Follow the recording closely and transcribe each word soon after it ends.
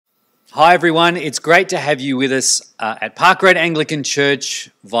Hi everyone, it's great to have you with us at Road Anglican Church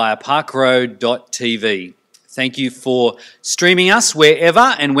via parkroad.tv. Thank you for streaming us wherever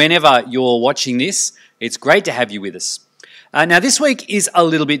and whenever you're watching this. It's great to have you with us. Now this week is a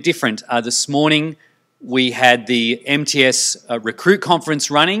little bit different. This morning we had the MTS Recruit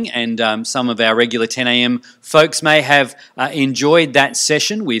Conference running, and some of our regular 10 a.m. folks may have enjoyed that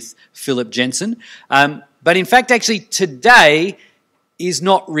session with Philip Jensen. But in fact, actually today is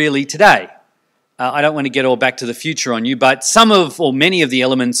not really today. I don't want to get all back to the future on you, but some of, or many of the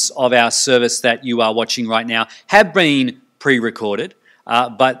elements of our service that you are watching right now have been pre-recorded,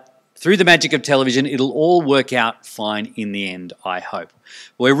 but through the magic of television, it'll all work out fine in the end, I hope.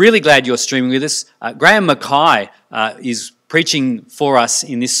 We're really glad you're streaming with us. Graham McKay is preaching for us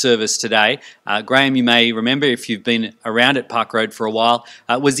in this service today. Graham, you may remember if you've been around at Park Road for a while,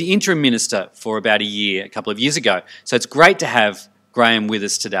 was the interim minister for about a couple of years ago. So it's great to have Graham with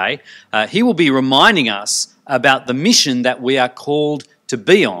us today. He will be reminding us about the mission that we are called to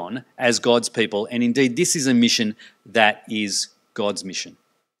be on as God's people, and indeed this is a mission that is God's mission.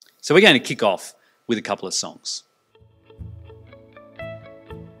 So we're going to kick off with a couple of songs.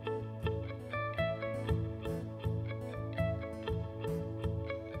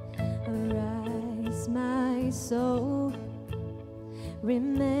 Arise, my soul,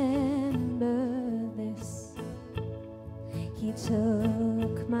 remember this. He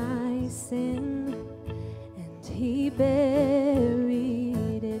took my sin and he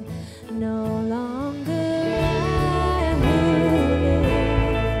buried it. No longer I who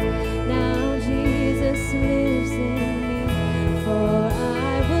live. Now Jesus lives in me. For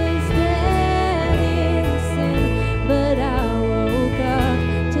I was dead in sin, but I woke up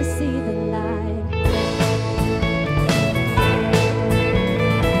to see the light.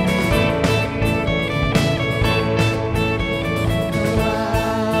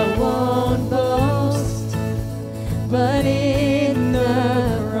 But in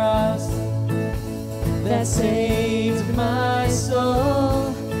the cross that saved my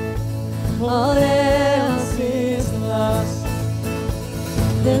soul, all else is lost.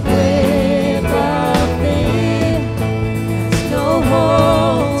 The grave of sin has no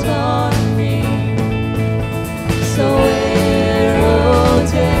hold on me. So where, oh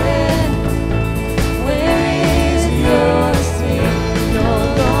death, where is your sting? No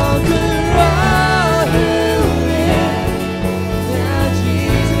longer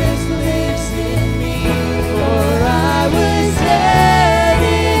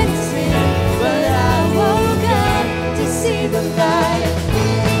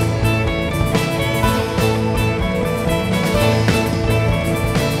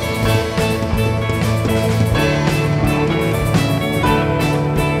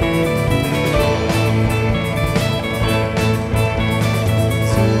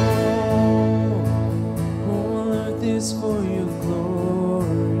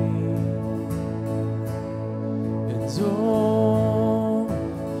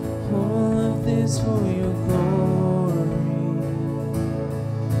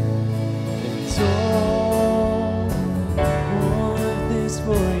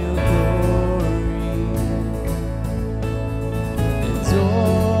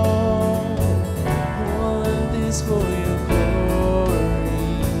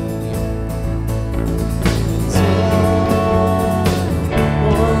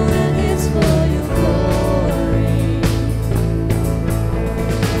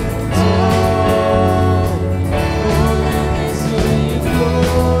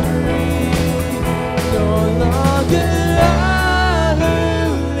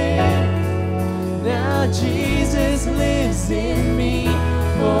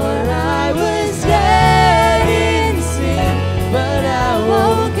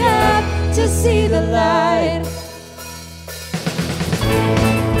see the light.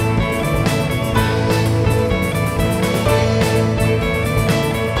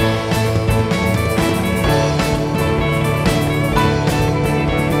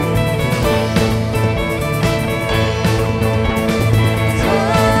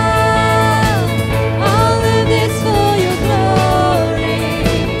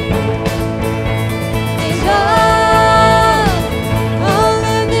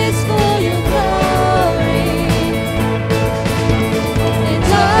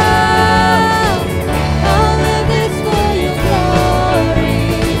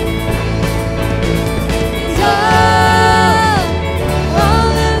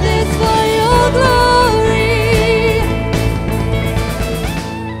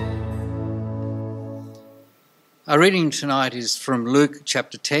 Our reading tonight is from Luke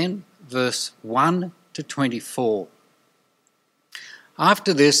chapter 10, verse 1 to 24.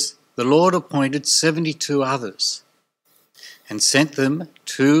 After this, the the Lord appointed 72 others and sent them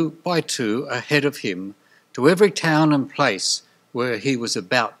 2 by 2 ahead of him to every town and place where he was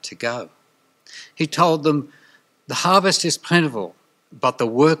about to go. He told them, "The harvest is plentiful, but the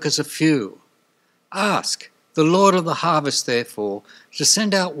workers are few. Ask the Lord of the harvest, therefore, to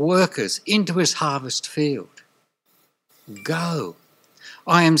send out workers into his harvest field. Go.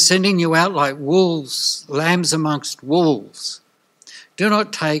 I am sending you out like wolves, lambs amongst wolves. Do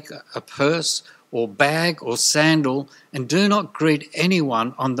not take a purse or bag or sandal, and do not greet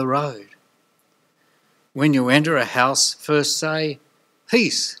anyone on the road. When you enter a house, first say,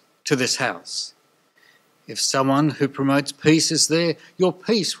 'Peace to this house.' If someone who promotes peace is there, your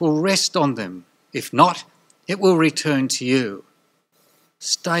peace will rest on them. If not, it will return to you.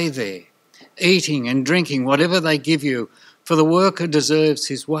 Stay there, eating and drinking whatever they give you, for the worker deserves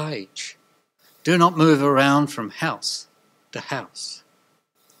his wage. Do not move around from house to house.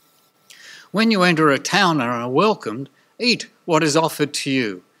 When you enter a town and are welcomed, eat what is offered to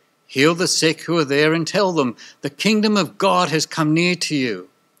you. Heal the sick who are there and tell them, 'The kingdom of God has come near to you.'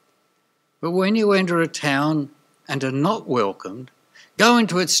 But when you enter a town and are not welcomed, go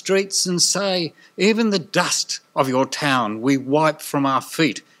into its streets and say, 'Even the dust of your town we wipe from our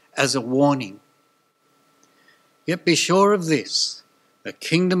feet as a warning.' Yet be sure of this, the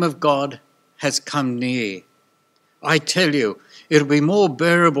kingdom of God has come near. I tell you, it'll be more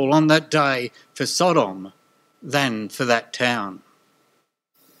bearable on that day for Sodom than for that town.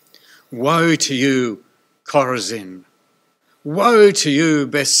 Woe to you, Chorazin! Woe to you,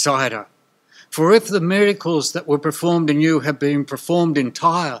 Bethsaida! For if the miracles that were performed in you had been performed in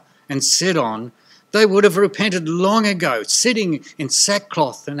Tyre and Sidon, they would have repented long ago, sitting in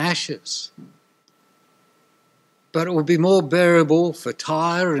sackcloth and ashes. But it will be more bearable for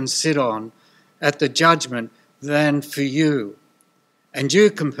Tyre and Sidon at the judgment than for you. And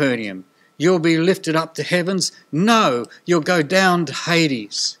you, Capernaum, you'll be lifted up to heavens? No, you'll go down to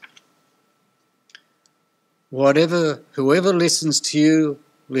Hades. Whoever listens to you,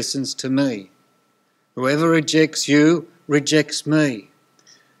 listens to me. Whoever rejects you, rejects me.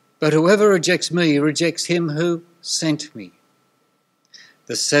 But whoever rejects me, rejects him who sent me."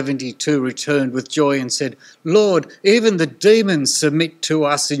 The 72 returned with joy and said, "Lord, even the demons submit to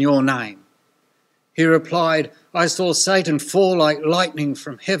us in your name." He replied, "I saw Satan fall like lightning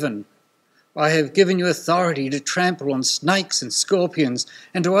from heaven. I have given you authority to trample on snakes and scorpions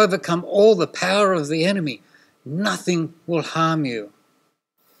and to overcome all the power of the enemy. Nothing will harm you.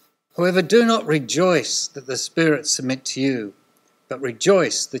 However, do not rejoice that the spirits submit to you, but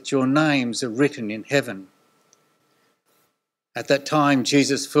rejoice that your names are written in heaven." At that time,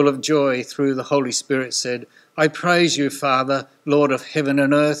 Jesus, full of joy through the Holy Spirit, said, "I praise you, Father, Lord of heaven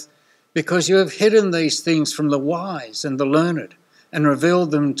and earth, because you have hidden these things from the wise and the learned and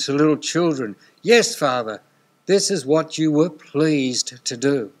revealed them to little children. Yes, Father, this is what you were pleased to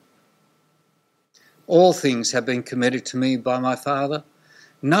do. All things have been committed to me by my Father.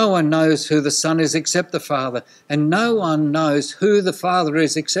 No one knows who the Son is except the Father, and no one knows who the Father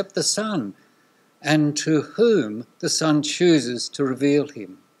is except the Son, and to whom the Son chooses to reveal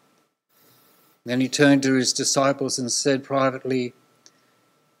him." Then he turned to his disciples and said privately,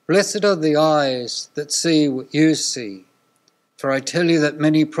 "Blessed are the eyes that see what you see. For I tell you that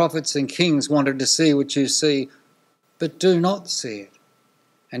many prophets and kings wanted to see what you see, but do not see it,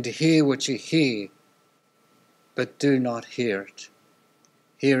 and to hear what you hear, but do not hear it."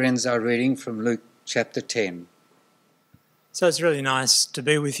 Here ends our reading from Luke chapter 10. So it's really nice to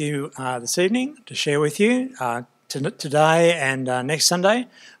be with you this evening, to share with you today and next Sunday.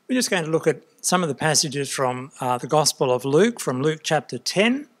 We're just going to look at some of the passages from the Gospel of Luke, from Luke chapter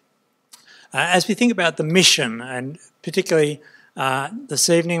 10. As we think about the mission, and particularly this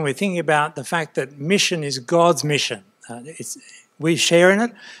evening, we're thinking about the fact that mission is God's mission. We share in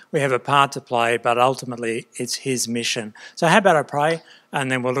it, we have a part to play, but ultimately it's his mission. So how about I pray, and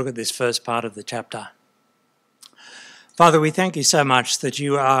then we'll look at this first part of the chapter. Father, we thank you so much that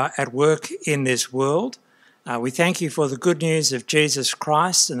you are at work in this world. We thank you for the good news of Jesus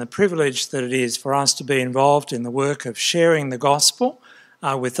Christ and the privilege that it is for us to be involved in the work of sharing the gospel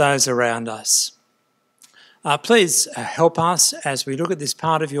with those around us. Please help us as we look at this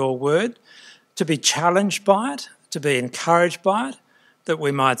part of your word to be challenged by it, to be encouraged by it, that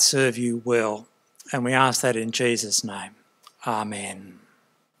we might serve you well. And we ask that in Jesus' name. Amen.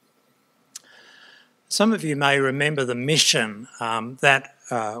 Some of you may remember the mission that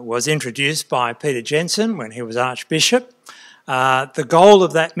was introduced by Peter Jensen when he was Archbishop. The goal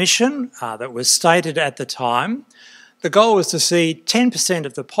of that mission that was stated at the time, the goal was to see 10%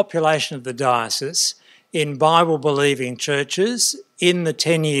 of the population of the diocese in Bible-believing churches in the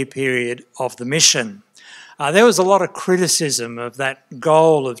 10-year period of the mission. There was a lot of criticism of that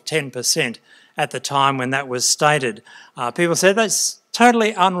goal of 10% at the time when that was stated. People said that's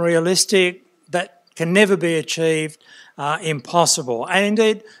totally unrealistic, that can never be achieved, impossible. And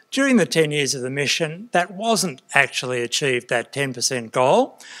indeed, during the 10 years of the mission, that wasn't actually achieved, that 10%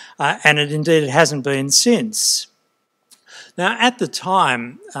 goal, and it hasn't been since. Now, at the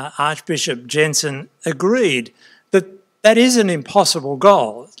time, Archbishop Jensen agreed that that is an impossible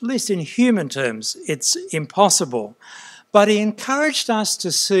goal. At least in human terms, it's impossible. But he encouraged us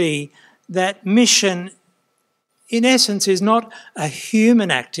to see that mission, in essence, is not a human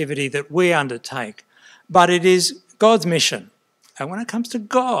activity that we undertake, but it is God's mission. And when it comes to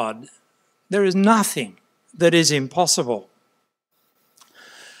God, there is nothing that is impossible.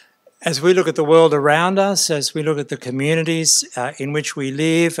 As we look at the world around us, as we look at the communities in which we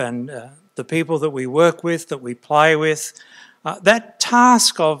live and the people that we work with, that we play with, that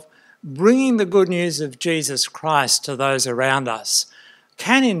task of bringing the good news of Jesus Christ to those around us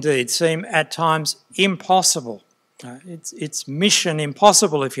can indeed seem at times impossible. It's mission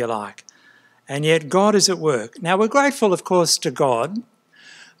impossible, if you like. And yet God is at work. Now, we're grateful, of course, to God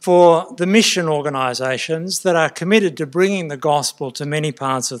for the mission organisations that are committed to bringing the gospel to many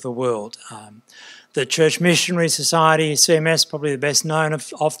parts of the world. The Church Missionary Society, CMS, probably the best known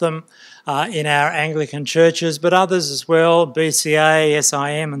of them in our Anglican churches, but others as well, BCA,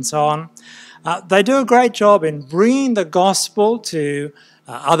 SIM and so on. They do a great job in bringing the gospel to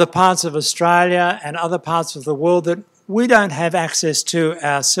other parts of Australia and other parts of the world that we don't have access to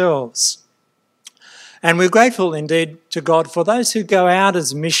ourselves. And we're grateful indeed to God for those who go out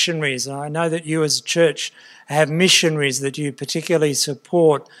as missionaries. And I know that you as a church have missionaries that you particularly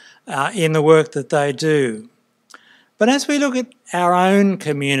support in the work that they do. But as we look at our own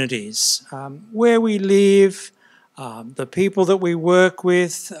communities, where we live, the people that we work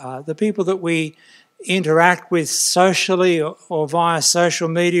with, the people that we interact with socially or via social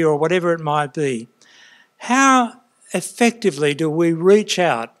media or whatever it might be, how effectively do we reach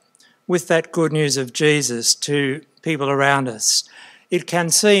out with that good news of Jesus to people around us? It can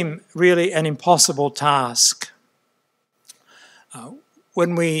seem really an impossible task.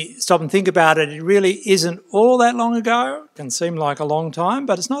 When we stop and think about it, it really isn't all that long ago. It can seem like a long time,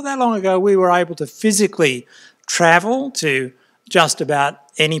 but it's not that long ago we were able to physically travel to just about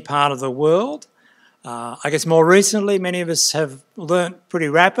any part of the world. I guess more recently, many of us have learnt pretty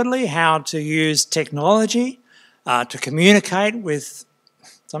rapidly how to use technology to communicate with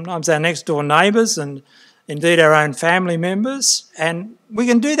sometimes our next door neighbours and indeed our own family members. And we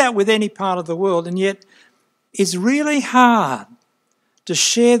can do that with any part of the world, and yet it's really hard to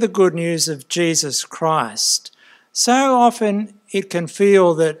share the good news of Jesus Christ. So often it can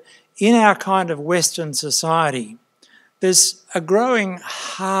feel that in our kind of Western society, there's a growing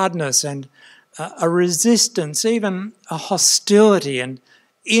hardness and a resistance, even a hostility and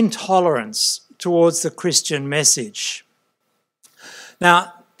intolerance towards the Christian message.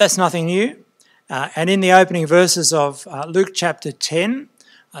 Now, that's nothing new. And in the opening verses of Luke chapter 10,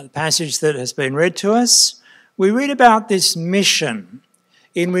 the passage that has been read to us, we read about this mission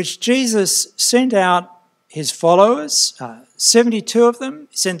in which Jesus sent out his followers, 72 of them,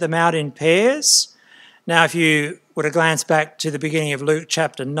 sent them out in pairs. Now, if you were to glance back to the beginning of Luke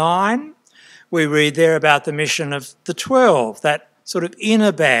chapter 9, we read there about the mission of the 12, that sort of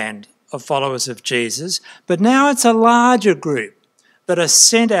inner band of followers of Jesus. But now it's a larger group that are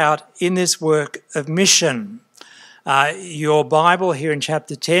sent out in this work of mission. Your Bible here in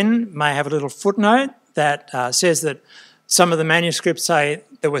chapter 10 may have a little footnote that says that some of the manuscripts say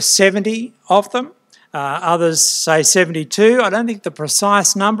there were 70 of them. Others say 72. I don't think the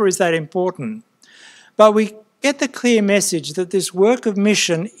precise number is that important. But we get the clear message that this work of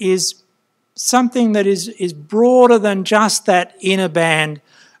mission is something that is broader than just that inner band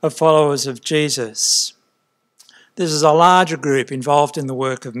of followers of Jesus. This is a larger group involved in the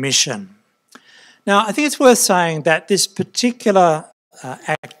work of mission. Now, I think it's worth saying that this particular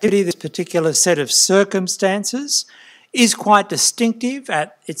activity, this particular set of circumstances is quite distinctive.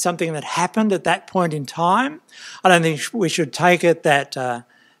 It's something that happened at that point in time. I don't think we should take it that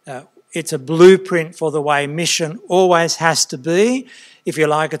it's a blueprint for the way mission always has to be. If you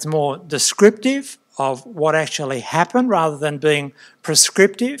like, it's more descriptive of what actually happened rather than being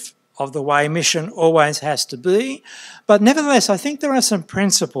prescriptive of the way mission always has to be. But nevertheless, I think there are some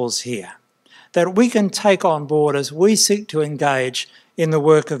principles here that we can take on board as we seek to engage in the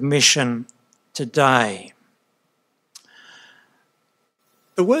work of mission today.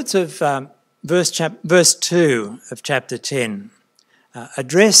 The words of verse 2 of chapter 10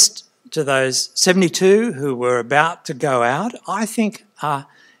 addressed to those 72 who were about to go out, I think are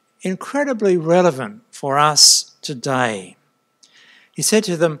incredibly relevant for us today. He said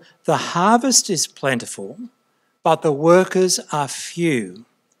to them, "The harvest is plentiful, but the workers are few.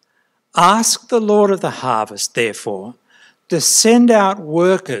 Ask the Lord of the harvest, therefore, to send out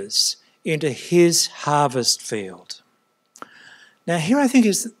workers into his harvest field." Now, here I think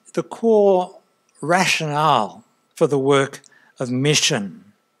is the core rationale for the work of mission.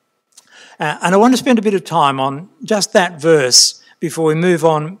 And I want to spend a bit of time on just that verse before we move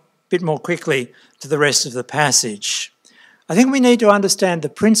on a bit more quickly to the rest of the passage. I think we need to understand the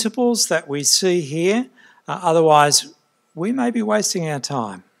principles that we see here, otherwise we may be wasting our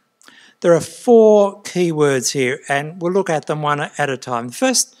time. There are 4 key words here, and we'll look at them one at a time. The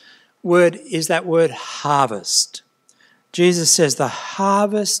first word is that word harvest. Jesus says the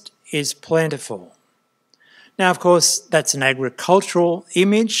harvest is plentiful. Now, of course, that's an agricultural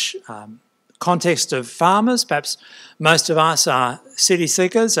image, context of farmers. Perhaps most of us are city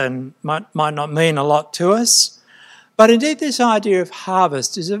seekers and might not mean a lot to us. But indeed, this idea of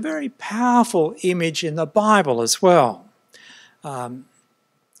harvest is a very powerful image in the Bible as well.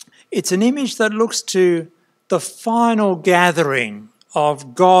 It's an image that looks to the final gathering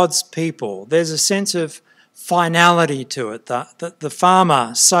of God's people. There's a sense of finality to it. The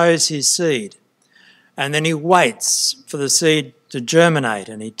farmer sows his seed and then he waits for the seed to germinate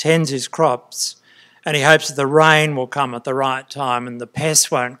and he tends his crops and he hopes that the rain will come at the right time and the pests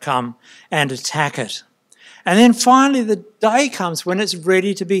won't come and attack it. And then finally the day comes when it's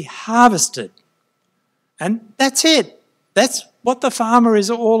ready to be harvested. And that's it. That's what the farmer is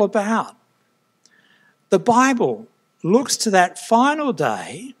all about. The Bible looks to that final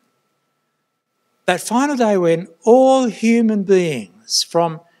day when all human beings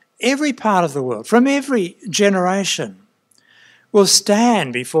from every part of the world, from every generation, will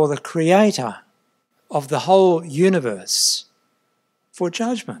stand before the Creator of the whole universe for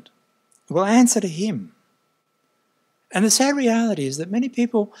judgment, will answer to him. And the sad reality is that many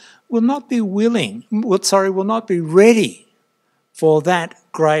people will not be ready for that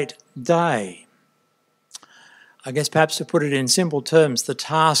great day. I guess perhaps to put it in simple terms, the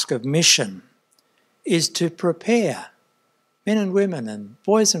task of mission is to prepare men and women and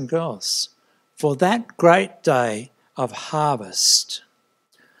boys and girls for that great day of harvest.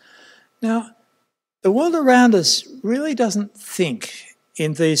 Now, the world around us really doesn't think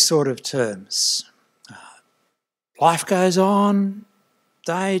in these sort of terms. Life goes on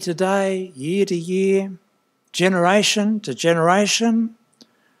day to day, year to year, generation to generation.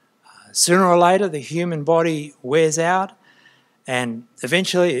 Sooner or later, the human body wears out and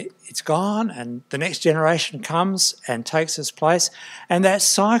eventually it's gone and the next generation comes and takes its place. And that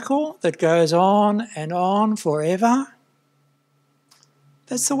cycle that goes on and on forever,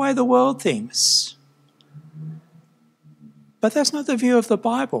 that's the way the world thinks. But that's not the view of the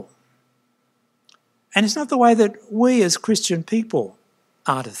Bible. And it's not the way that we as Christian people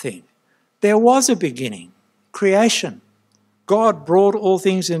are to think. There was a beginning, creation. God brought all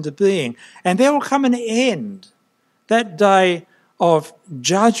things into being. And there will come an end, that day of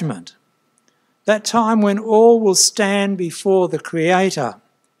judgment, that time when all will stand before the Creator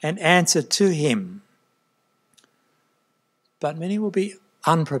and answer to him. But many will be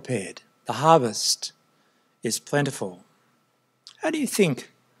unprepared. The harvest is plentiful. How do you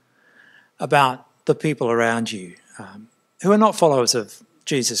think about the people around you who are not followers of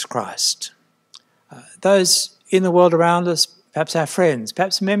Jesus Christ? Those in the world around us, perhaps our friends,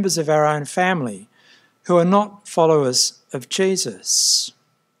 perhaps members of our own family who are not followers of Jesus.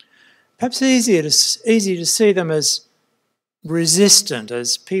 Perhaps easy to see them as resistant,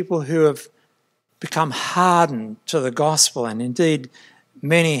 as people who have become hardened to the gospel, and indeed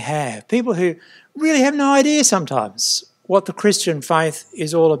many have. People who really have no idea sometimes what the Christian faith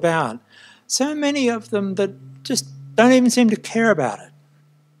is all about. So many of them that just don't even seem to care about it.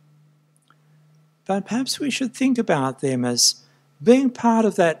 But perhaps we should think about them as being part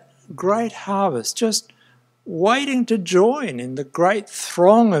of that great harvest, just waiting to join in the great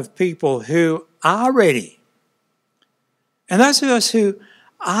throng of people who are ready. And those of us who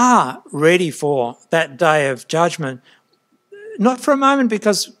are ready for that day of judgment, not for a moment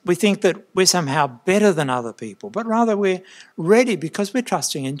because we think that we're somehow better than other people, but rather we're ready because we're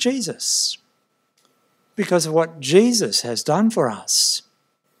trusting in Jesus, because of what Jesus has done for us,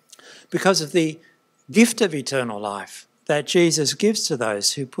 because of the gift of eternal life that Jesus gives to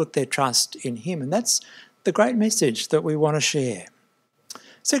those who put their trust in him. And that's the great message that we want to share.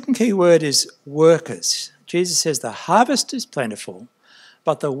 Second key word is workers. Jesus says the harvest is plentiful,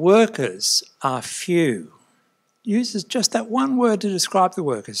 but the workers are few. uses just that one word to describe the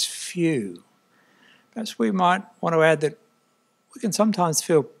workers, few. Perhaps we might want to add that we can sometimes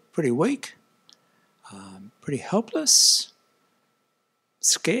feel pretty weak, pretty helpless,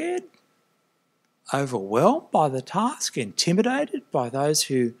 scared, overwhelmed by the task, intimidated by those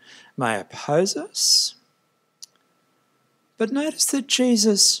who may oppose us. But notice that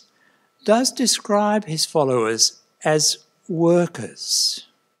Jesus does describe his followers as workers.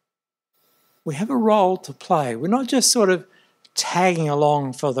 We have a role to play. We're not just sort of tagging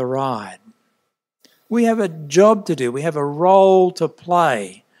along for the ride. We have a job to do. We have a role to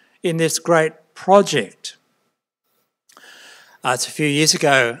play in this great project. It's a few years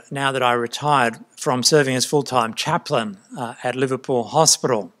ago now that I retired from serving as full-time chaplain at Liverpool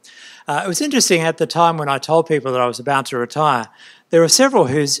Hospital. It was interesting at the time when I told people that I was about to retire, there were several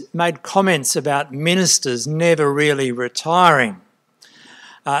who made comments about ministers never really retiring.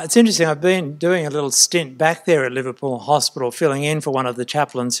 It's interesting, I've been doing a little stint back there at Liverpool Hospital, filling in for one of the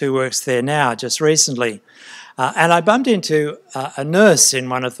chaplains who works there now just recently. And I bumped into a nurse in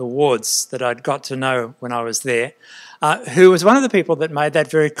one of the wards that I'd got to know when I was there, who was one of the people that made that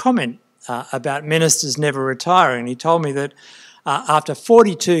very comment about ministers never retiring. He told me that after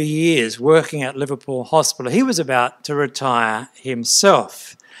 42 years working at Liverpool Hospital, he was about to retire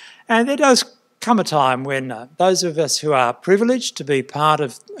himself. And there does come a time when those of us who are privileged to be part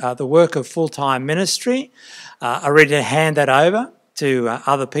of the work of full-time ministry are ready to hand that over to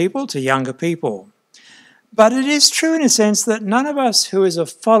other people, to younger people. But it is true in a sense that none of us who is a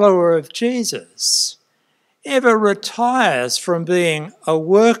follower of Jesus ever retires from being a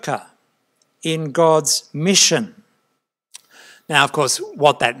worker in God's mission. Now, of course,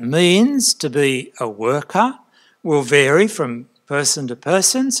 what that means to be a worker will vary from person to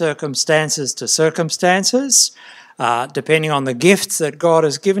person, circumstances to circumstances, depending on the gifts that God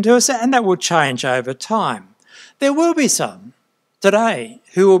has given to us, and that will change over time. There will be some today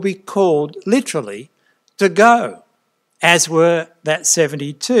who will be called literally to go, as were that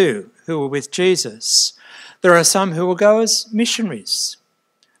 72 who were with Jesus. There are some who will go as missionaries,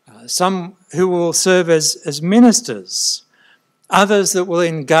 some who will serve as ministers, others that will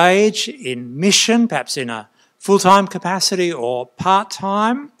engage in mission, perhaps in a full-time capacity or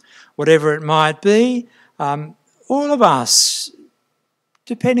part-time, whatever it might be. All of us,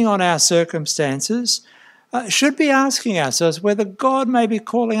 depending on our circumstances, should be asking ourselves whether God may be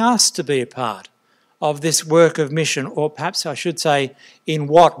calling us to be a part of this work of mission, or perhaps I should say, in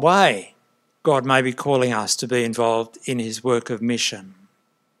what way God may be calling us to be involved in his work of mission.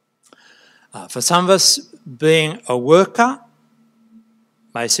 For some of us, being a worker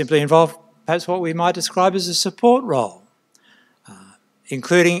may simply involve perhaps what we might describe as a support role,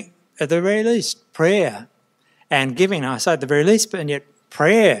 including, at the very least, prayer and giving. I say at the very least, but yet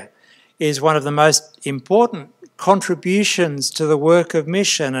prayer is one of the most important contributions to the work of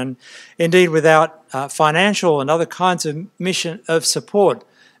mission, and indeed without financial and other kinds of support,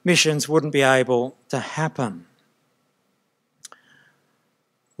 missions wouldn't be able to happen.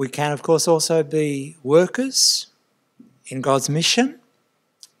 We can, of course, also be workers in God's mission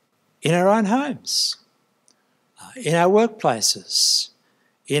in our own homes, in our workplaces,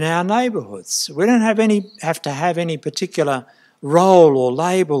 in our neighbourhoods. We don't have to have any particular role or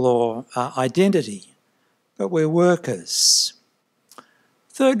label or identity, but we're workers.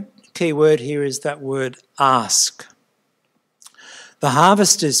 Third key word here is that word ask. The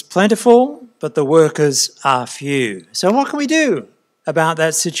harvest is plentiful, but the workers are few. So what can we do about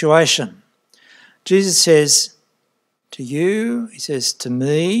that situation? Jesus says to you, he says to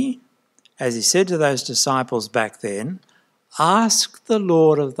me, as he said to those disciples back then, ask the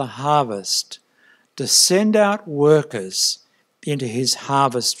Lord of the harvest to send out workers into his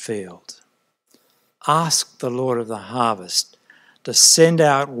harvest field. Ask the Lord of the harvest to send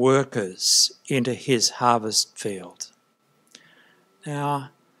out workers into his harvest field. Now, I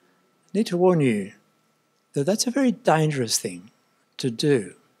need to warn you that that's a very dangerous thing to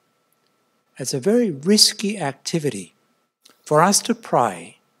do. It's a very risky activity for us to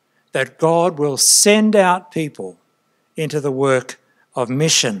pray that God will send out people into the work of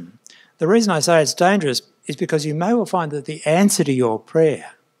mission. The reason I say it's dangerous is because you may well find that the answer to your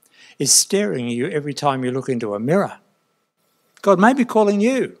prayer is staring at you every time you look into a mirror. God may be calling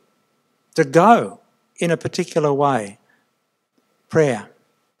you to go in a particular way. Prayer.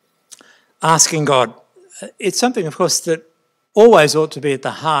 Asking God. It's something, of course, that always ought to be at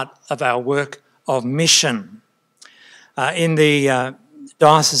the heart of our work of mission. In the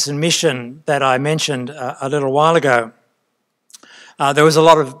diocesan mission that I mentioned a little while ago, there was a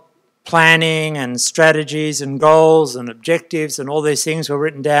lot of planning and strategies and goals and objectives and all these things were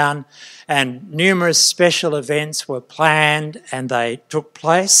written down, and numerous special events were planned and they took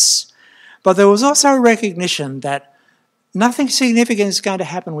place. But there was also a recognition that nothing significant is going to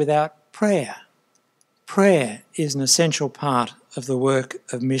happen without prayer. Prayer is an essential part of the work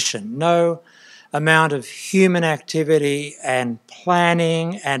of mission. No amount of human activity and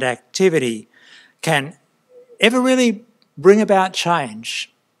planning and activity can ever really bring about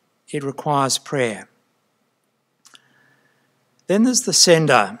change. It requires prayer. Then there's the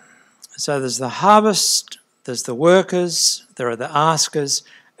sender. So there's the harvest, there's the workers, there are the askers,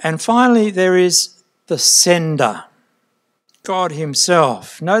 and finally there is the sender, God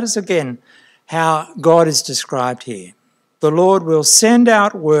himself. Notice again how God is described here. The Lord will send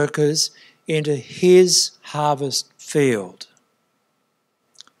out workers into his harvest field.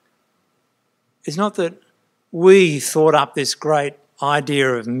 It's not that we thought up this great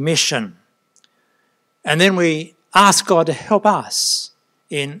idea of mission and then we ask God to help us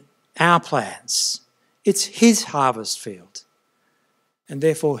in our plans. It's his harvest field, and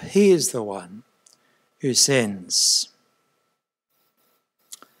therefore he is the one who sends.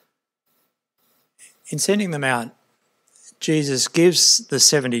 In sending them out, Jesus gives the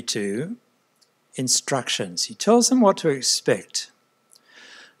 72 instructions. He tells them what to expect.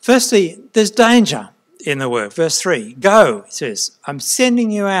 Firstly, there's danger in the work. Verse 3, go, he says, I'm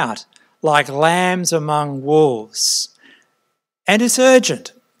sending you out like lambs among wolves. And it's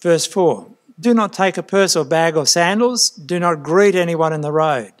urgent. Verse 4, do not take a purse or bag or sandals. Do not greet anyone in the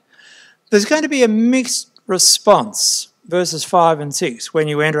road. There's going to be a mixed response. Verses 5 and 6, when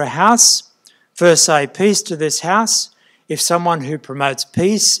you enter a house, first say peace to this house. If someone who promotes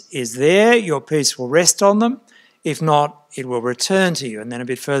peace is there, your peace will rest on them. If not, it will return to you. And then a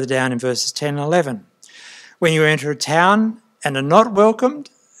bit further down in verses 10 and 11. When you enter a town and are not welcomed,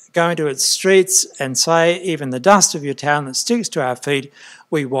 go into its streets and say, even the dust of your town that sticks to our feet,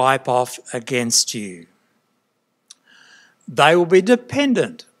 we wipe off against you. They will be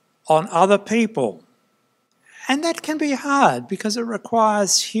dependent on other people. And that can be hard because it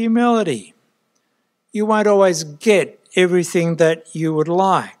requires humility. You won't always get everything that you would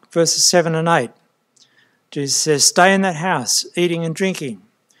like. Verses 7 and 8. Jesus says, stay in that house, eating and drinking,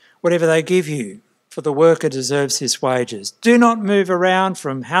 whatever they give you, for the worker deserves his wages. Do not move around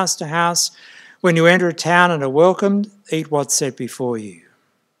from house to house. When you enter a town and are welcomed, eat what's set before you.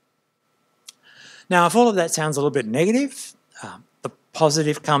 Now, if all of that sounds a little bit negative, the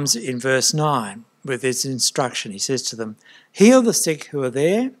positive comes in verse 9 with his instruction. He says to them, heal the sick who are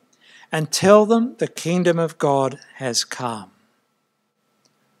there and tell them the kingdom of God has come.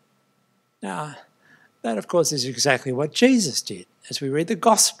 Now, that, of course, is exactly what Jesus did. As we read the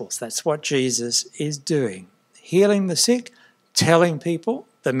Gospels, that's what Jesus is doing. Healing the sick, telling people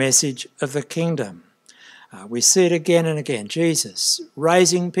the message of the kingdom. We see it again and again. Jesus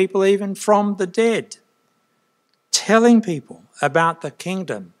raising people even from the dead, telling people about the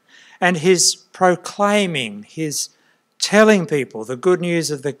kingdom, and his proclaiming, his telling people the good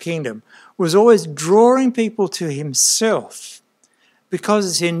news of the kingdom was always drawing people to himself, because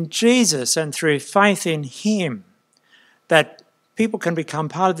it's in Jesus and through faith in him that people can become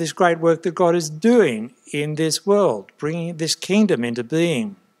part of this great work that God is doing in this world, bringing this kingdom into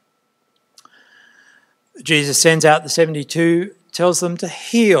being. Jesus sends out the 72, tells them to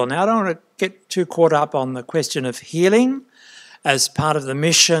heal. Now, I don't want to get too caught up on the question of healing as part of the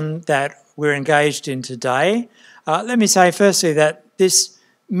mission that we're engaged in today. Let me say firstly that this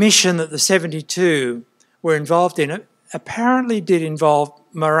mission that the 72 were involved in apparently did involve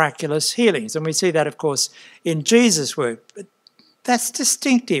miraculous healings. And we see that, of course, in Jesus' work. But that's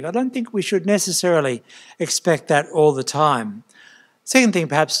distinctive. I don't think we should necessarily expect that all the time. Second thing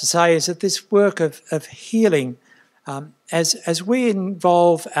perhaps to say is that this work of healing, as we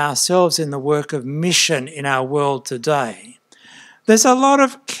involve ourselves in the work of mission in our world today, there's a lot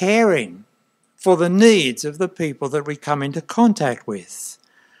of caring for the needs of the people that we come into contact with,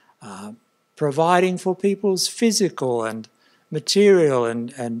 providing for people's physical and material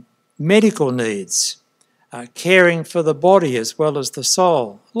and medical needs, caring for the body as well as the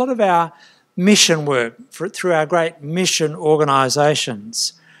soul. A lot of our mission work through our great mission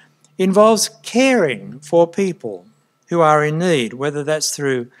organisations involves caring for people who are in need, whether that's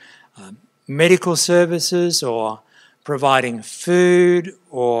through medical services or providing food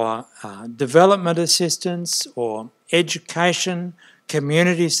or development assistance or education,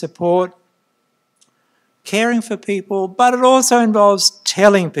 community support, caring for people, but it also involves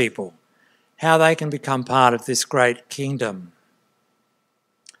telling people how they can become part of this great kingdom.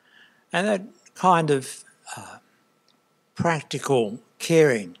 And that kind of practical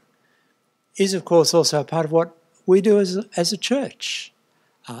caring is, of course, also a part of what we do as a church.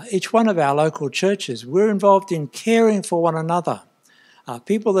 Each one of our local churches, we're involved in caring for one another.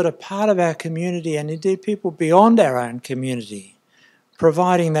 People that are part of our community, and indeed people beyond our own community,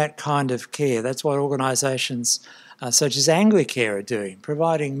 providing that kind of care. That's what organisations such as Anglicare are doing,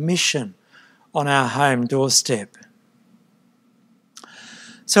 providing mission on our home doorstep.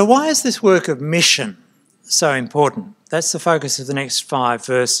 So why is this work of mission so important? That's the focus of the next 5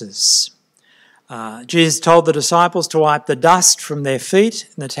 verses. Jesus told the disciples to wipe the dust from their feet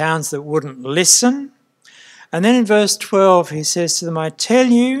in the towns that wouldn't listen. And then in verse 12 he says to them, I tell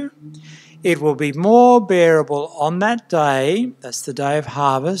you, it will be more bearable on that day, that's the day of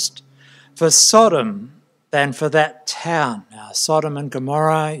harvest, for Sodom than for that town. Now, Sodom and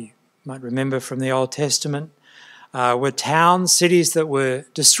Gomorrah, you might remember from the Old Testament, were towns, cities that were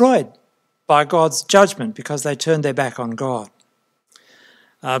destroyed by God's judgment because they turned their back on God.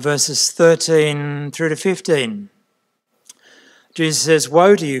 Verses 13 through to 15. Jesus says,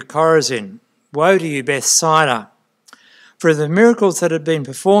 woe to you, Chorazin! Woe to you, Bethsaida! For if the miracles that had been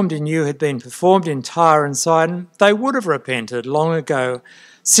performed in you had been performed in Tyre and Sidon, they would have repented long ago,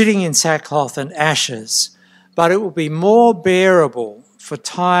 sitting in sackcloth and ashes. But it will be more bearable for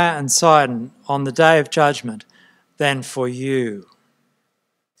Tyre and Sidon on the day of judgment than for you.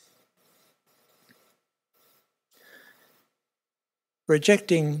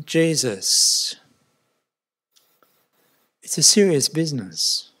 Rejecting Jesus, it's a serious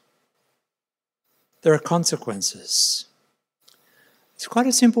business. There are consequences. It's quite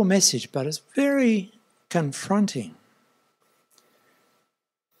a simple message, but it's very confronting.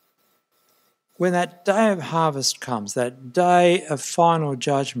 When that day of harvest comes, that day of final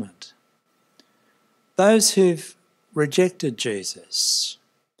judgment, those who've rejected Jesus,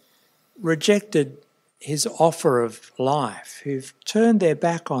 rejected his offer of life, who've turned their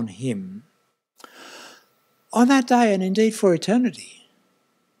back on him, on that day, and indeed for eternity,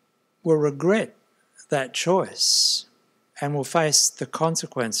 will regret that choice and will face the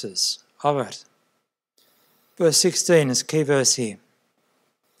consequences of it. Verse 16 is a key verse here.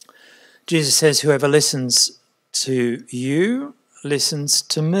 Jesus says, whoever listens to you listens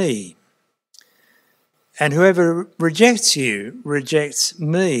to me. And whoever rejects you rejects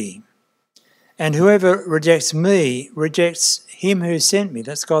me. And whoever rejects me rejects him who sent me.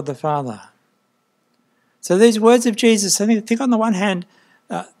 That's God the Father. So these words of Jesus, I think on the one hand,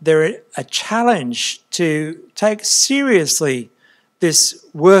 they're a challenge to take seriously this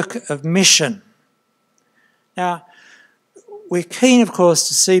work of mission. Now, we're keen, of course,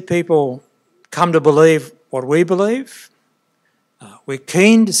 to see people come to believe what we believe. We're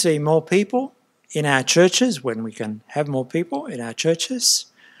keen to see more people in our churches when we can have more people in our churches.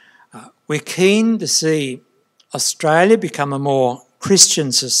 We're keen to see Australia become a more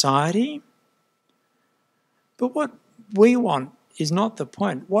Christian society. But what we want is not the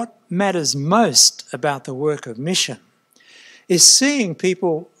point. What matters most about the work of mission is seeing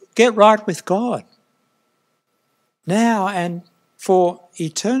people get right with God now and for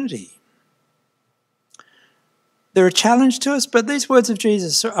eternity. They're a challenge to us, but these words of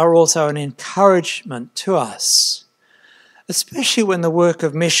Jesus are also an encouragement to us, especially when the work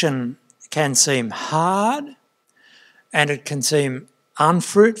of mission can seem hard and it can seem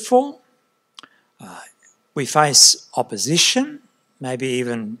unfruitful. We face opposition, maybe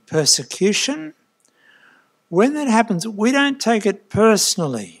even persecution. When that happens, we don't take it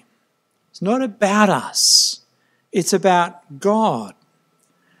personally. It's not about us. It's about God.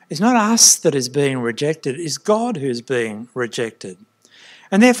 It's not us that is being rejected. It's God who's being rejected.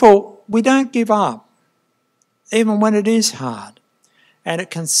 And therefore, we don't give up, even when it is hard. And it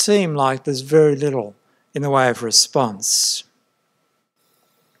can seem like there's very little in the way of response.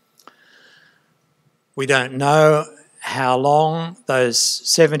 We don't know how long those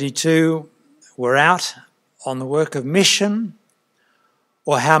 72 were out on the work of mission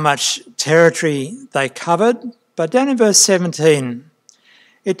or how much territory they covered. But down in verse 17,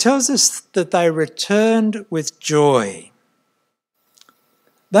 it tells us that they returned with joy.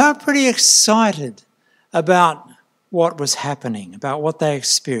 They were pretty excited about what was happening, about what they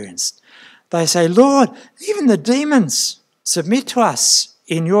experienced. They say, Lord, even the demons submit to us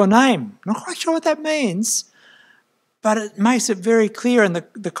in your name. I'm not quite sure what that means, but it makes it very clear in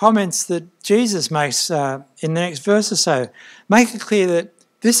the comments that Jesus makes in the next verse or so, make it clear that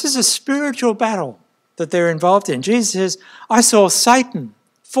this is a spiritual battle that they're involved in. Jesus says, I saw Satan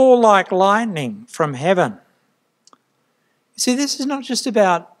fall like lightning from heaven. You see, this is not just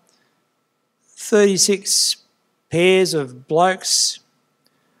about 36 pairs of blokes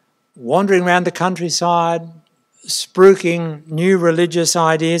wandering around the countryside, spruiking new religious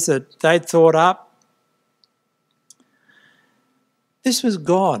ideas that they'd thought up. This was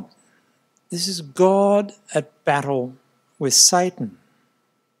God. This is God at battle with Satan.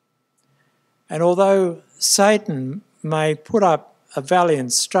 And although Satan may put up a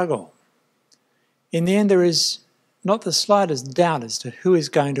valiant struggle, in the end there is not the slightest doubt as to who is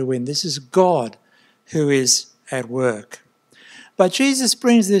going to win. This is God who is at work. But Jesus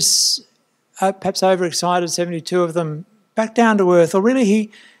brings this, perhaps overexcited 72 of them, back down to earth, or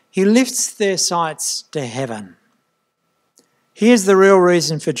really he lifts their sights to heaven. Here's the real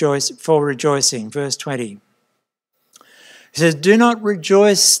reason for rejoicing, verse 20. He says, "Do not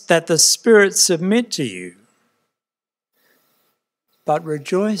rejoice that the spirits submit to you, but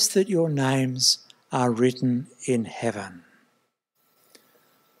rejoice that your names are written in heaven."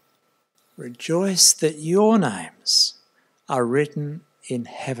 Rejoice that your names are written in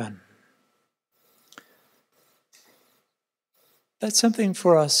heaven. That's something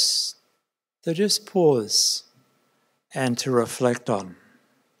for us to just pause and to reflect on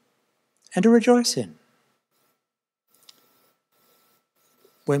and to rejoice in.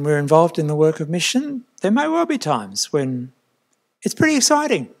 When we're involved in the work of mission, there may well be times when it's pretty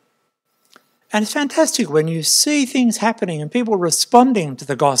exciting. And it's fantastic when you see things happening and people responding to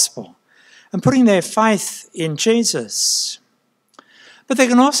the gospel and putting their faith in Jesus. But there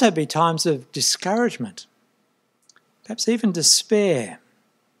can also be times of discouragement, perhaps even despair.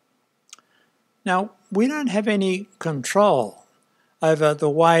 Now, we don't have any control over the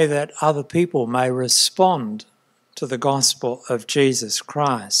way that other people may respond to the gospel of Jesus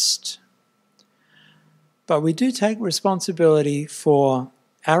Christ. But we do take responsibility for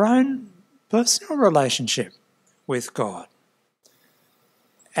our own personal relationship with God.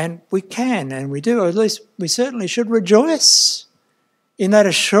 And we can, and we do, or at least we certainly should rejoice in that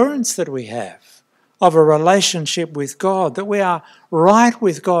assurance that we have of a relationship with God, that we are right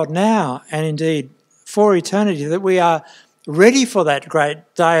with God now and indeed for eternity, that we are ready for that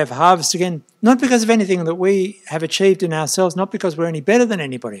great day of harvest again, not because of anything that we have achieved in ourselves, not because we're any better than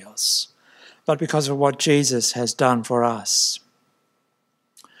anybody else, but because of what Jesus has done for us.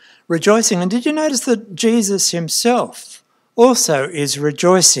 Rejoicing. And did you notice that Jesus himself also is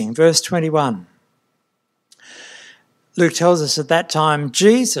rejoicing? Verse 21. Luke tells us at that time,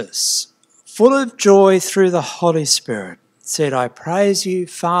 Jesus, full of joy through the Holy Spirit, said, "I praise you,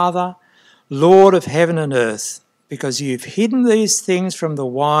 Father, Lord of heaven and earth, because you've hidden these things from the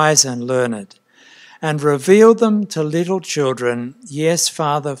wise and learned and revealed them to little children. Yes,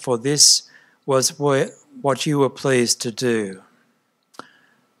 Father, for this was what you were pleased to do."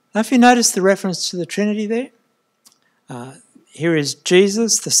 Now, if you notice the reference to the Trinity there, here is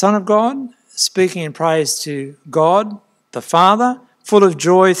Jesus, the Son of God, speaking in praise to God, the Father, full of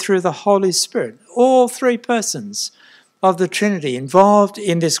joy through the Holy Spirit. All three persons of the Trinity involved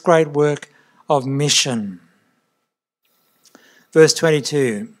in this great work of mission. Verse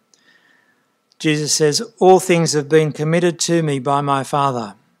 22, Jesus says, "All things have been committed to me by my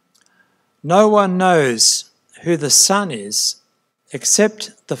Father. No one knows who the Son is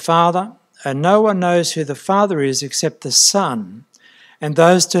except the Father, and no one knows who the Father is except the Son, and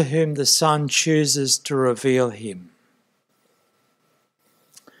those to whom the Son chooses to reveal him."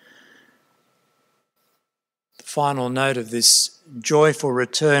 The final note of this joyful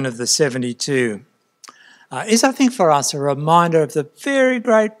return of the 72 is, I think, for us a reminder of the very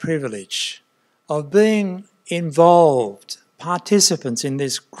great privilege of being involved, participants in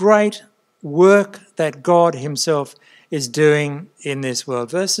this great work that God himself is doing in this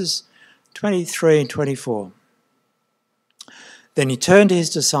world. Verses 23 and 24. Then he turned to his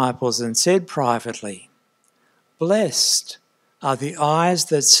disciples and said privately, "Blessed are the eyes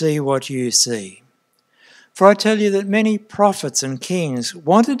that see what you see. For I tell you that many prophets and kings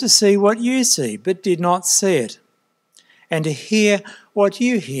wanted to see what you see, but did not see it, and to hear what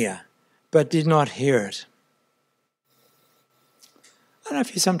you hear, but did not hear it." I don't know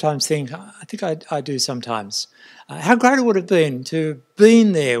if you sometimes think, I think I do sometimes, how great it would have been to have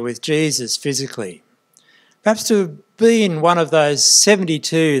been there with Jesus physically. Perhaps to have been one of those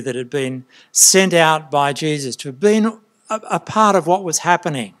 72 that had been sent out by Jesus, to have been a part of what was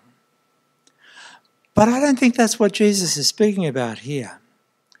happening. But I don't think that's what Jesus is speaking about here.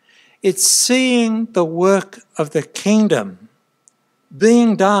 It's seeing the work of the kingdom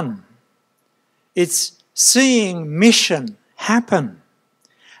being done. It's seeing mission happen.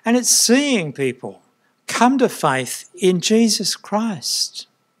 And it's seeing people come to faith in Jesus Christ.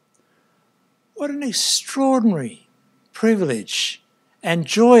 What an extraordinary privilege and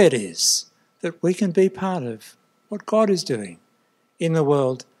joy it is that we can be part of what God is doing in the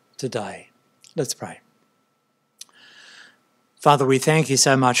world today. Let's pray. Father, we thank you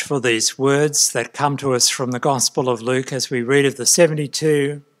so much for these words that come to us from the Gospel of Luke as we read of the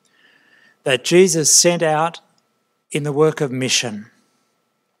 72 that Jesus sent out in the work of mission.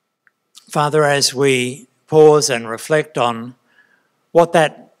 Father, as we pause and reflect on what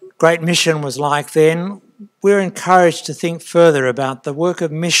that great mission was like then, we're encouraged to think further about the work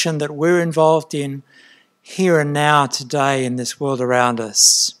of mission that we're involved in here and now today in this world around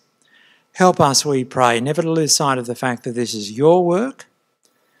us. Help us, we pray, never to lose sight of the fact that this is your work,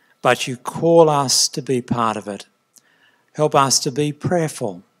 but you call us to be part of it. Help us to be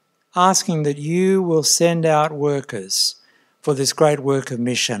prayerful, asking that you will send out workers for this great work of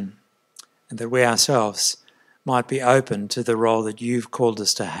mission, and that we ourselves might be open to the role that you've called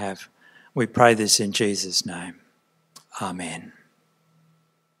us to have. We pray this in Jesus' name. Amen.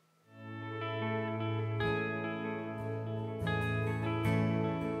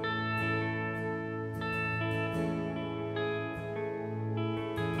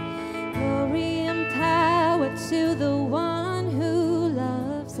 Glory and power to the one who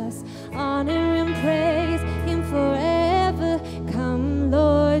loves us. Honor and praise him forever. Come,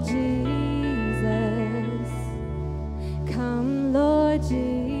 Lord Jesus. Come, Lord Jesus.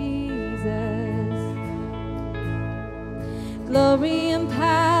 Glory and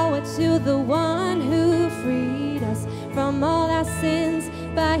power to the one who freed us from all our sins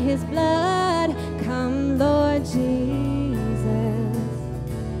by his blood. Come, Lord Jesus.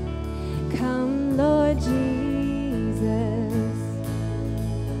 Come, Lord Jesus.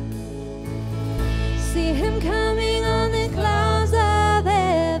 See him coming on the clouds of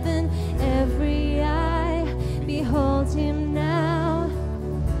heaven. Every eye beholds him now.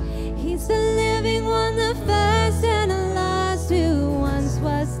 He's the living one, the first and the last, who once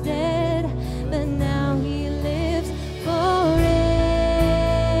was dead, but now he lives forever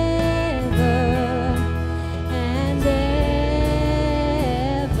and ever.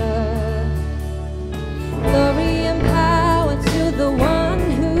 Glory and power to the one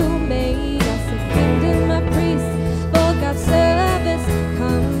who made us a kingdom of priests for God's service.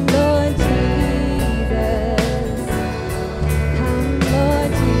 Come, Lord Jesus. Come,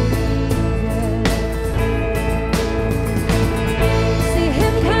 Lord Jesus. See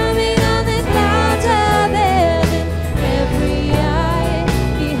him coming on the clouds of heaven. Every eye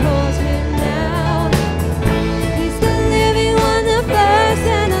beholds him now. He's the living one, the first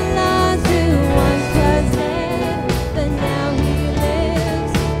and the last, who once was dead, but now he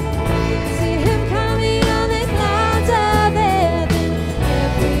lives. See him coming on the clouds of heaven.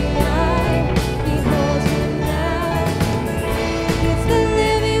 Every eye beholds him now. He's the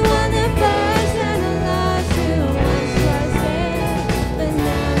living one, the first and the last, who once was dead, but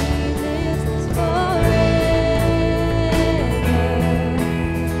now he lives forever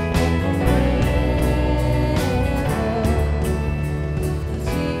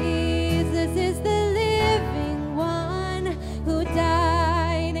Jesus is the living one who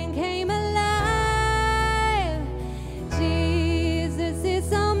died and came alive. Jesus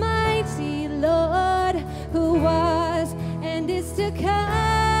is Almighty Lord, who was and is to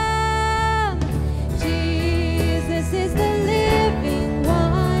come. Jesus is the living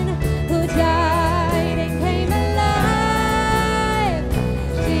one who died and came alive.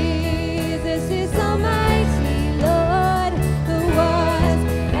 Jesus is Almighty Lord, who was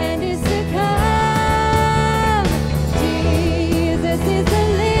and is to come. Jesus is the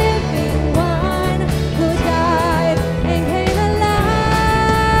living one who died and came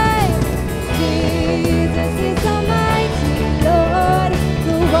alive. Jesus is Almighty Lord,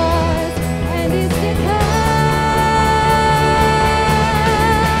 who was and is to come.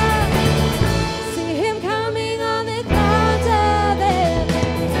 See him coming on the clouds of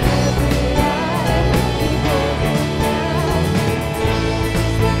heaven. Every eye beholds him now.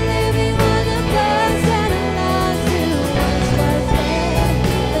 He's the living one, the first and the last, who once was dead,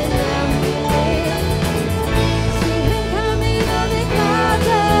 but now he lives. See him coming on the clouds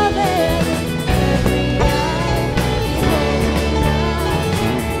of heaven. Every eye beholds him now.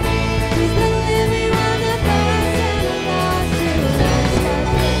 He's the living one, the first and the last, who once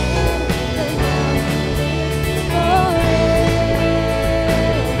was dead, but now he lives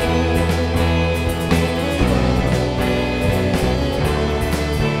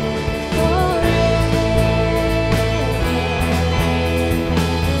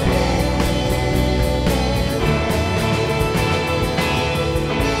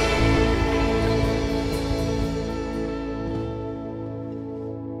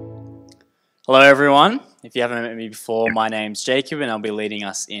Hello, everyone. If you haven't met me before, my name's Jacob, and I'll be leading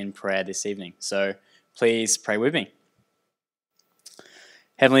us in prayer this evening. So please pray with me.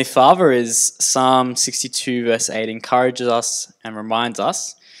 Heavenly Father, as Psalm 62 verse 8 encourages us and reminds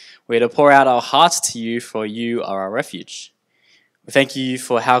us, we are to pour out our hearts to you, for you are our refuge. We thank you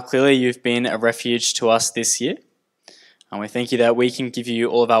for how clearly you've been a refuge to us this year. And we thank you that we can give you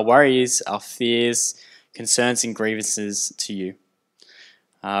all of our worries, our fears, concerns and grievances to you.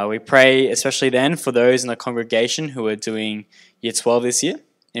 We pray especially then for those in the congregation who are doing Year 12 this year.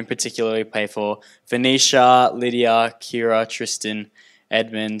 In particular, we pray for Venetia, Lydia, Kira, Tristan,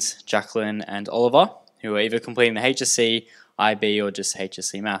 Edmund, Jacqueline and Oliver, who are either completing the HSC, IB or just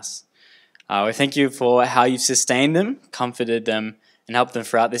HSC Mass. We thank you for how you've sustained them, comforted them and helped them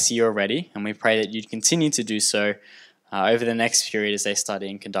throughout this year already, and we pray that you'd continue to do so over the next period as they study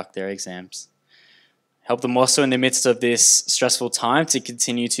and conduct their exams. Help them also in the midst of this stressful time to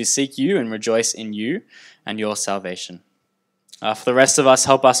continue to seek you and rejoice in you and your salvation. For the rest of us,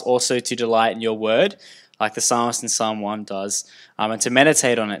 help us also to delight in your word, like the psalmist in Psalm 1 does, and to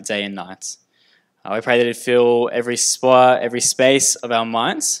meditate on it day and night. We pray that it fill every spot, every space of our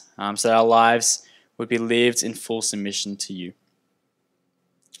minds, so that our lives would be lived in full submission to you.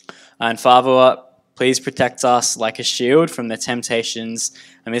 And Father, please protect us like a shield from the temptations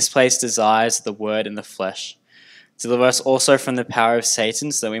and misplaced desires of the word and the flesh. Deliver us also from the power of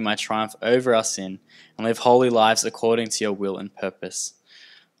Satan, so that we might triumph over our sin and live holy lives according to your will and purpose.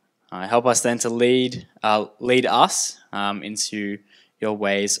 Help us then to lead us into your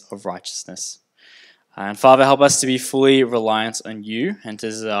ways of righteousness. And Father, help us to be fully reliant on you and to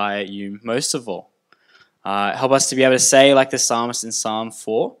desire you most of all. Help us to be able to say, like the psalmist in Psalm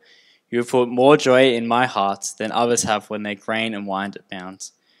 4, you have put more joy in my heart than others have when their grain and wine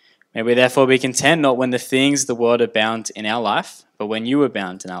abound. May we therefore be content not when the things of the world abound in our life, but when you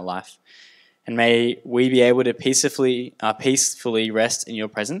abound in our life. And may we be able to peacefully rest in your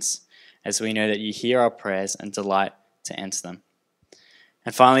presence, as we know that you hear our prayers and delight to answer them.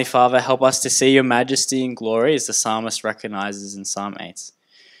 And finally, Father, help us to see your majesty and glory as the psalmist recognizes in Psalm 8.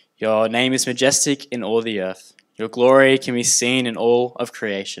 Your name is majestic in all the earth. Your glory can be seen in all of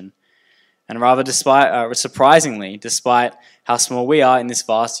creation. And rather surprisingly, despite how small we are in this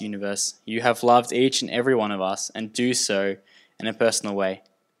vast universe, you have loved each and every one of us and do so in a personal way.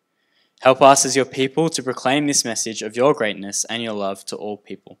 Help us as your people to proclaim this message of your greatness and your love to all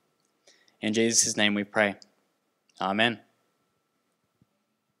people. In Jesus' name we pray. Amen.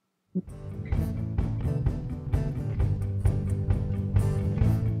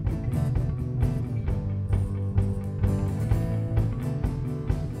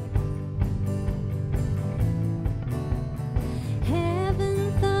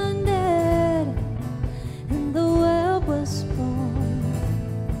 Heaven thundered and the world was born.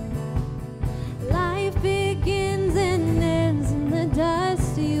 Life begins and ends in the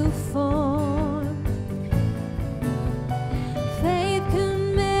dust you formed. Faith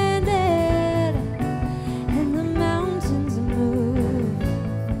commanded and the mountains moved.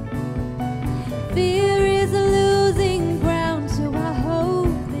 Fear is losing ground to our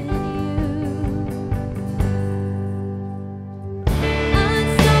hope in you.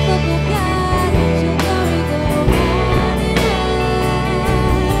 Unstoppable God, let your glory go on and on.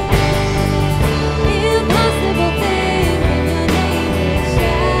 Impossible things in your name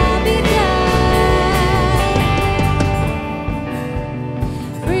shall be done.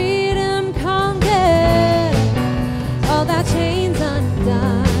 Freedom conquered, all thy chains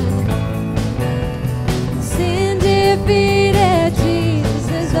undone. Sin defeated, Jesus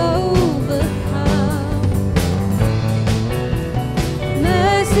has overcome.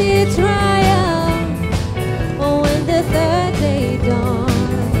 Mercy triumphed when the third day dawned.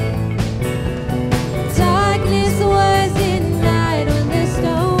 Darkness was denied when the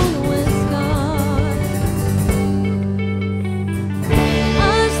stone was gone.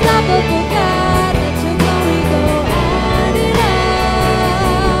 Unstoppable God, let your glory go on and on.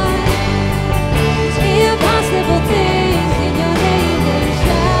 Impossible things in your name they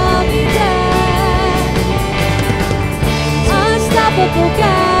shall be done. Unstoppable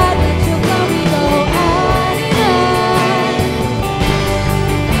God, let your glory go on and on.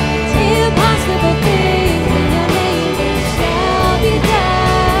 Impossible things in your name they shall be done.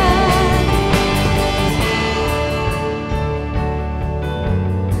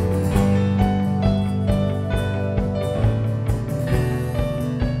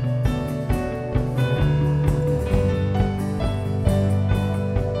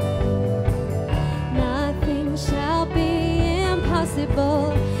 Nothing shall be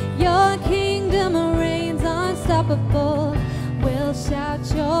impossible. Your kingdom reigns unstoppable. We'll shout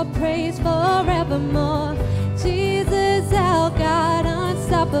your praise forevermore. Jesus, our God,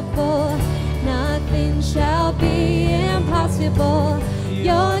 unstoppable. Nothing shall be impossible.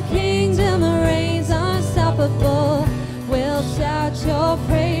 Your kingdom reigns unstoppable. We'll shout your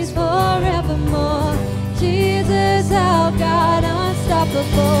praise forevermore. Jesus, our God,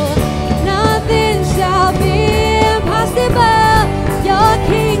 unstoppable. Nothing shall be impossible. Your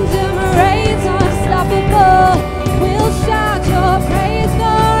kingdom reigns unstoppable. We'll shout your praise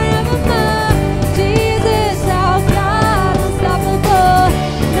forevermore. Jesus, our God, unstoppable.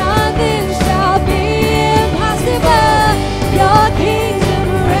 Nothing shall be impossible. Your kingdom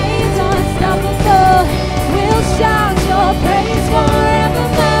reigns unstoppable. We'll shout your praise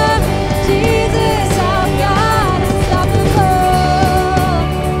forevermore. Jesus, our God, unstoppable.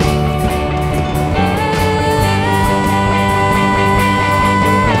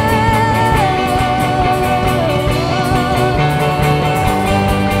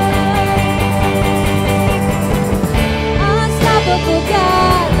 Unstoppable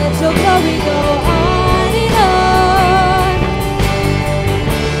God, let your glory go on and on.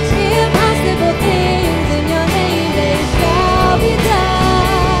 Impossible things in your name, they shall be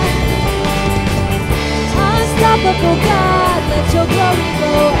done. Unstoppable God, let your glory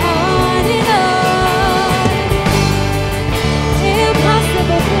go on and on.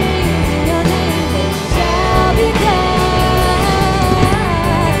 Impossible things in your name, they shall be done.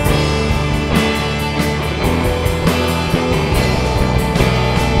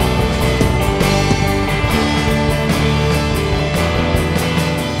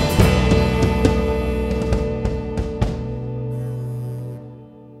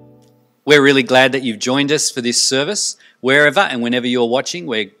 We're really glad that you've joined us for this service. Wherever and whenever you're watching,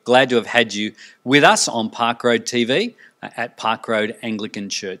 we're glad to have had you with us on Park Road TV at Park Road Anglican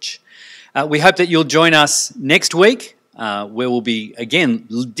Church. We hope that you'll join us next week, where we'll be, again,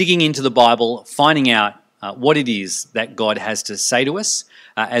 digging into the Bible, finding out what it is that God has to say to us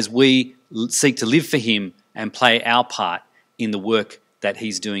as we seek to live for Him and play our part in the work that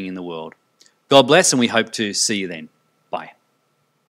He's doing in the world. God bless, and we hope to see you then.